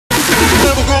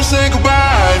don't say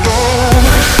goodbye, no.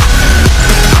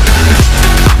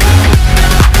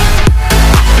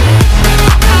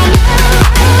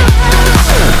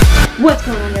 What's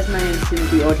going on, guys? My name is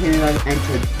Timothy, and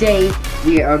today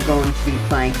we are going to be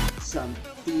playing some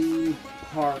Theme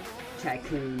Park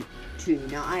Tycoon 2.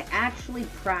 Now, I actually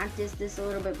practiced this a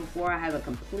little bit before. I have a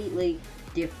completely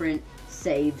different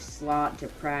save slot to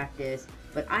practice,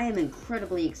 but I am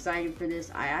incredibly excited for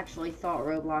this. I actually thought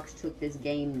Roblox took this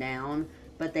game down,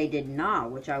 but they did not,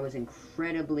 which I was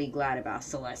incredibly glad about.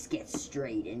 So let's get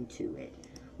straight into it.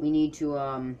 We need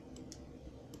to,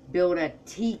 build a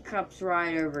teacups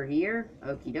ride over here.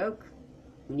 Okie doke.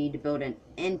 We need to build an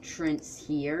entrance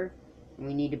here.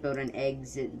 We need to build an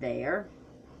exit there.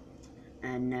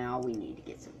 And now we need to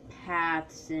get some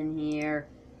paths in here.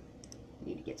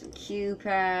 We need to get some queue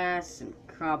paths, some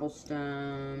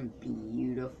cobblestone.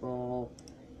 Beautiful.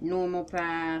 Normal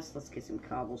paths. Let's get some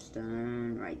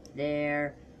cobblestone right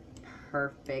there.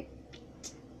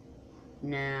 Perfect.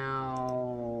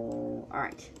 Now,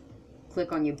 alright.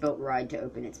 Click on your built ride to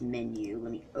open its menu.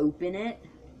 Let me open it.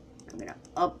 I'm gonna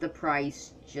up the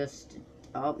price just...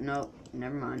 Oh, no.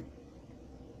 Never mind.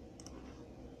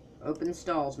 Open the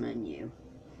stalls menu.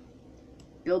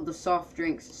 Build the soft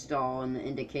drinks stall in the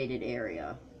indicated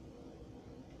area.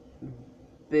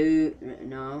 Boom.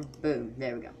 No. Boom.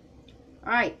 There we go.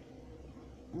 Alright.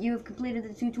 You have completed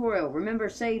the tutorial. Remember,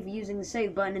 save using the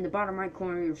save button in the bottom right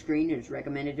corner of your screen. It is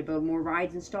recommended to build more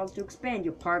rides and stalls to expand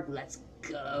your park. Let's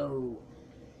go.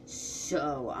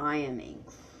 So, I am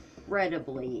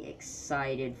incredibly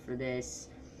excited for this.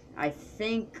 I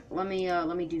think, let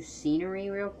me do scenery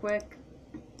real quick.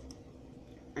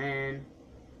 And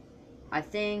I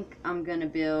think I'm gonna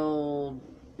build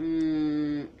a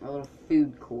little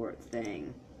food court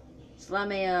thing. So let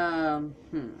me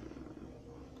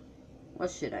what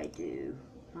should I do?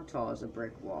 How tall is a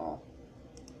brick wall?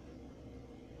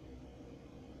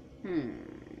 You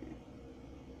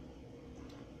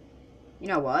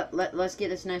know what? Let's get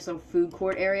this nice little food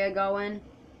court area going.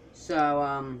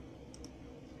 So,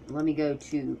 let me go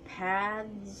to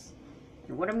paths.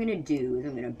 And what I'm going to do is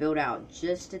I'm going to build out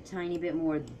just a tiny bit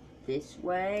more this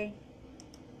way.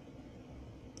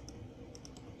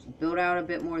 So build out a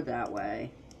bit more that way.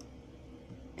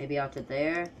 Maybe out to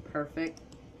there. Perfect.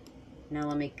 Now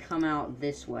let me come out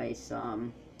this way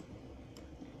some.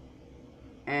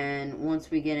 And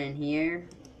once we get in here,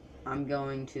 I'm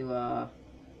going to,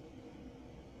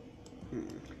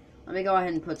 let me go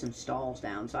ahead and put some stalls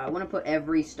down. So I want to put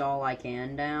every stall I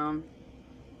can down.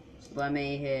 So let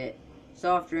me hit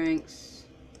soft drinks.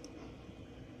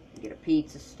 Get a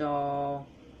pizza stall.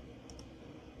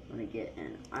 Let me get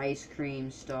an ice cream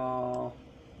stall.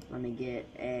 Let me get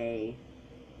a...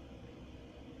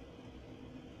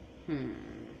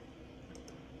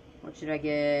 What should I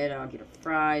get? I'll get a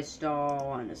fries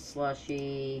stall and a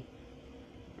slushie.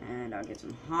 And I'll get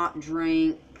some hot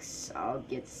drinks. I'll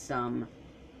get some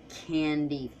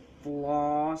candy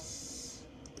floss.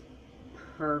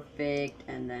 Perfect.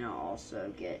 And then I'll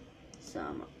also get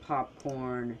some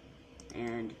popcorn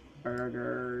and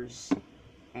burgers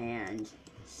and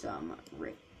some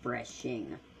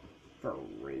refreshing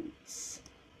fruits.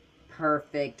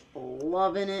 Perfect.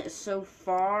 Loving it so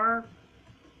far.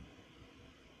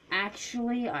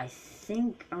 Actually, I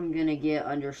think I'm gonna get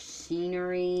under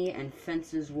scenery and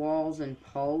fences, walls, and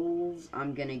poles.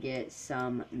 I'm gonna get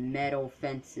some metal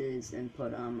fences and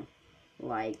put them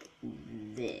like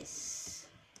this.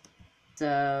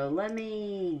 So let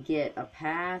me get a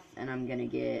path, and I'm gonna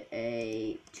get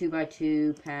a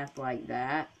 2x2 path like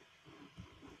that.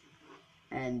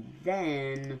 And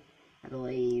then, I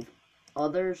believe,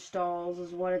 other stalls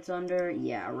is what it's under.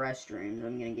 Yeah, restrooms.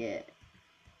 I'm gonna get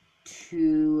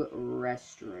 2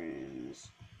 restrooms,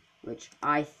 which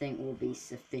I think will be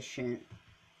sufficient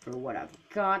for what I've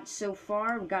got so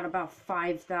far. I've got about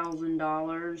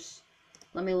 $5,000.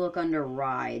 Let me look under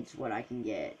rides what I can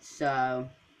get. So,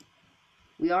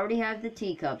 we already have the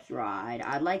teacups ride.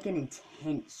 I'd like an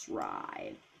intense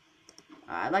ride.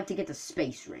 I'd like to get the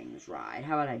space rings ride.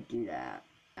 How would I do that?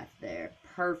 That's there.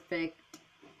 Perfect.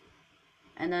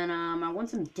 And then, I want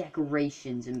some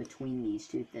decorations in between these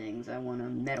two things. I want a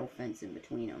metal fence in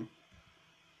between them.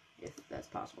 If that's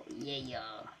possible. Yeah,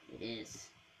 it is.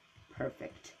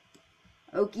 Perfect.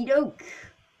 Okie doke.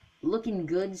 Looking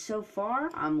good so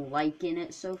far. I'm liking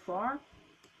it so far.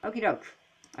 Okie doke.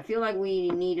 I feel like we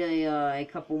need a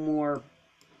couple more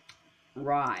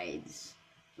rides.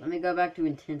 Let me go back to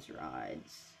intense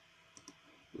rides.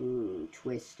 Ooh,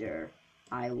 Twister.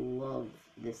 I love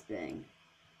this thing.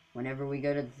 Whenever we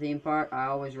go to the theme park, I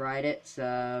always ride it.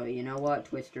 So, you know what?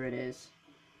 Twister it is.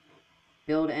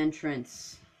 Build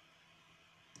entrance.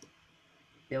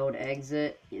 Build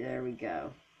exit. There we go.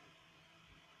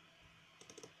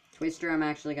 Twister, I'm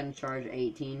actually going to charge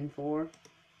 18 for.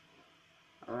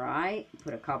 Alright,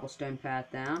 put a cobblestone path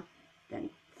down. Then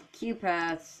Q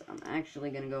paths, I'm actually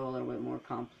going to go a little bit more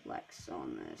complex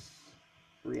on this.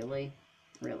 Really?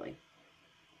 Really?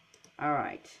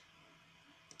 Alright.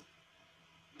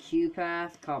 Q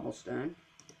path, cobblestone.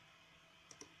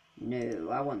 No,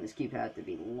 I want this Q path to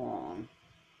be long.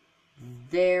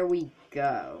 There we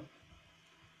go.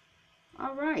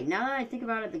 Alright, now that I think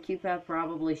about it, the Q path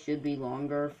probably should be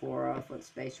longer for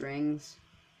space rings.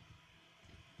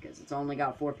 Because it's only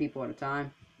got 4 people at a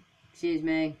time. Excuse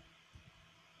me.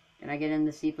 Can I get in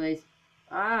the seat, please?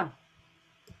 Ah!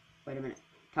 Wait a minute.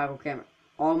 Toggle camera.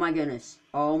 Oh my goodness.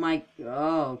 Oh my...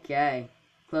 Oh, okay.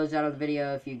 Close out of the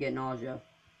video if you get nausea.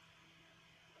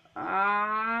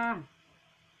 Ah!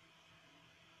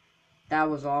 That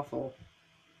was awful.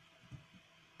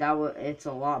 It's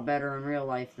a lot better in real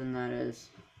life than that is.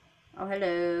 Oh,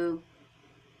 hello.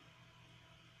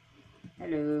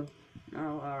 Hello.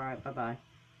 Oh, alright, bye-bye.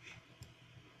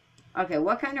 Okay,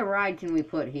 what kind of ride can we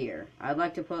put here? I'd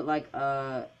like to put, like,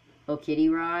 a kitty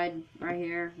ride right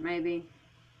here, maybe.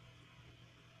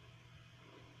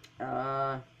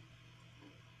 I'd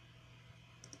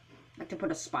like to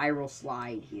put a spiral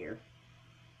slide here.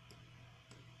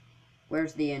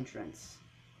 Where's the entrance?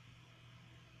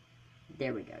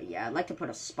 There we go. Yeah, I'd like to put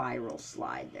a spiral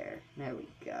slide there. There we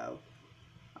go.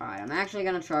 Alright, I'm actually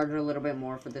going to charge a little bit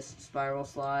more for this spiral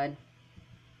slide.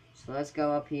 So let's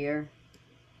go up here.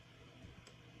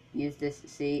 Use this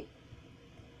seat.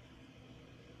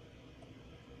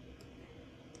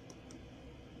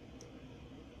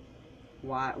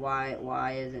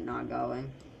 Why is it not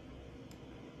going?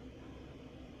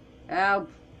 Help!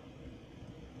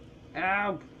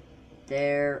 Help!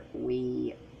 There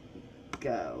we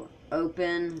go.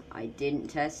 Open. I didn't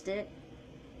test it,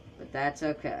 but that's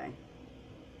okay.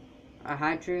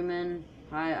 Hi, Truman.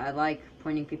 Hi, I like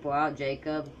pointing people out.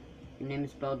 Jacob. Your name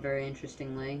is spelled very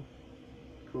interestingly.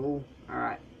 Cool.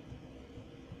 Alright.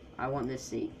 I want this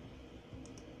seat.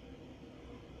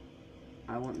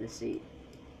 I want this seat.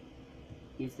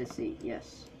 Use this seat.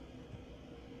 Yes.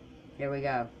 Here we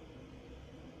go.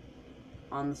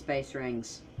 On the space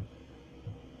rings.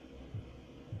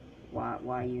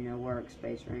 Why you know work,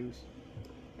 space rings.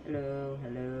 Hello,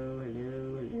 hello,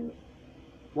 hello, hello.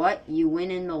 What? You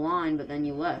went in the line, but then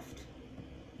you left.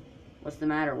 What's the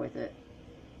matter with it?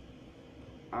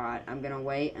 Alright, I'm gonna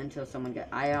wait until someone gets...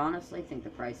 I honestly think the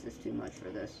price is too much for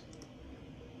this.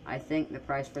 I think the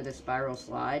price for this spiral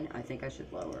slide, I think I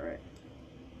should lower it.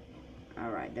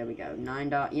 Alright, there we go.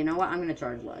 $9. You know what? I'm gonna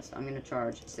charge less. I'm gonna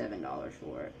charge $7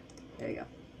 for it. There you go.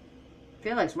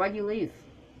 Felix, why'd you leave?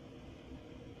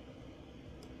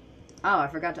 Oh, I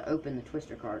forgot to open the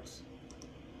twister carts.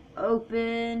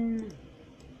 Open!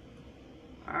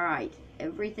 Alright,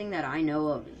 everything that I know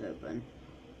of is open.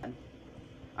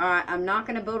 Alright, I'm not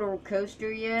going to build a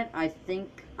coaster yet. I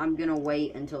think I'm going to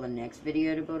wait until the next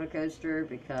video to build a coaster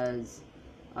because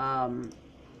I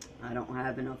don't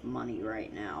have enough money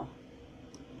right now.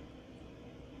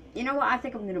 You know what? I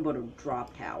think I'm going to build a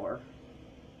drop tower.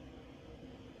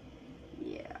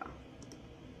 Yeah.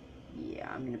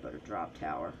 Yeah, I'm going to build a drop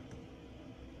tower.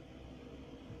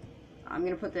 I'm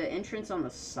going to put the entrance on the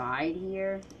side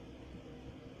here.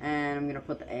 And I'm going to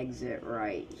put the exit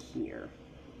right here.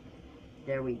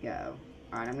 There we go.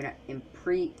 Alright, I'm going to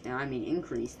increase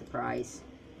the price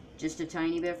just a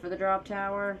tiny bit for the drop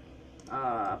tower.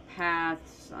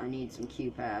 Paths. I need some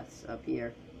Q paths up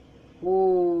here.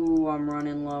 Ooh, I'm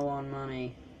running low on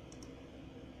money.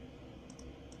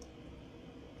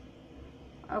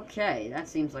 Okay, that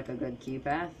seems like a good Q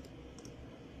path.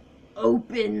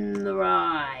 Open the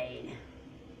ride.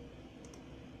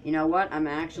 You know what? I'm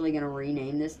actually going to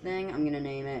rename this thing. I'm going to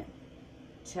name it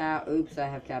oops, I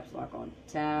have caps lock on.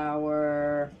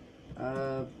 Tower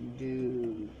of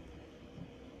Doom.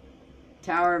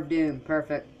 Tower of Doom.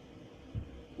 Perfect.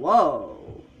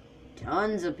 Whoa.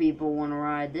 Tons of people want to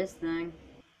ride this thing.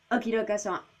 Okay, guys,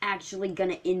 so I'm actually going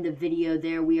to end the video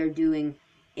there. We are doing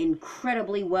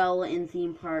incredibly well in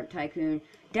Theme Park Tycoon.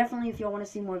 Definitely, if y'all want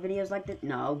to see more videos like this.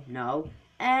 No.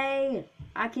 Hey,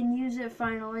 I can use it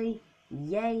finally.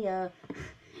 Yeah.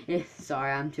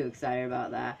 Sorry, I'm too excited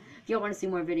about that. If y'all want to see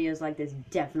more videos like this,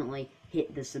 definitely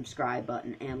hit the subscribe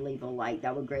button and leave a like.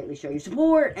 That would greatly show your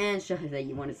support and show that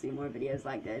you want to see more videos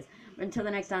like this. But until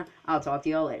the next time, I'll talk to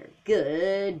y'all later.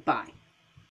 Goodbye.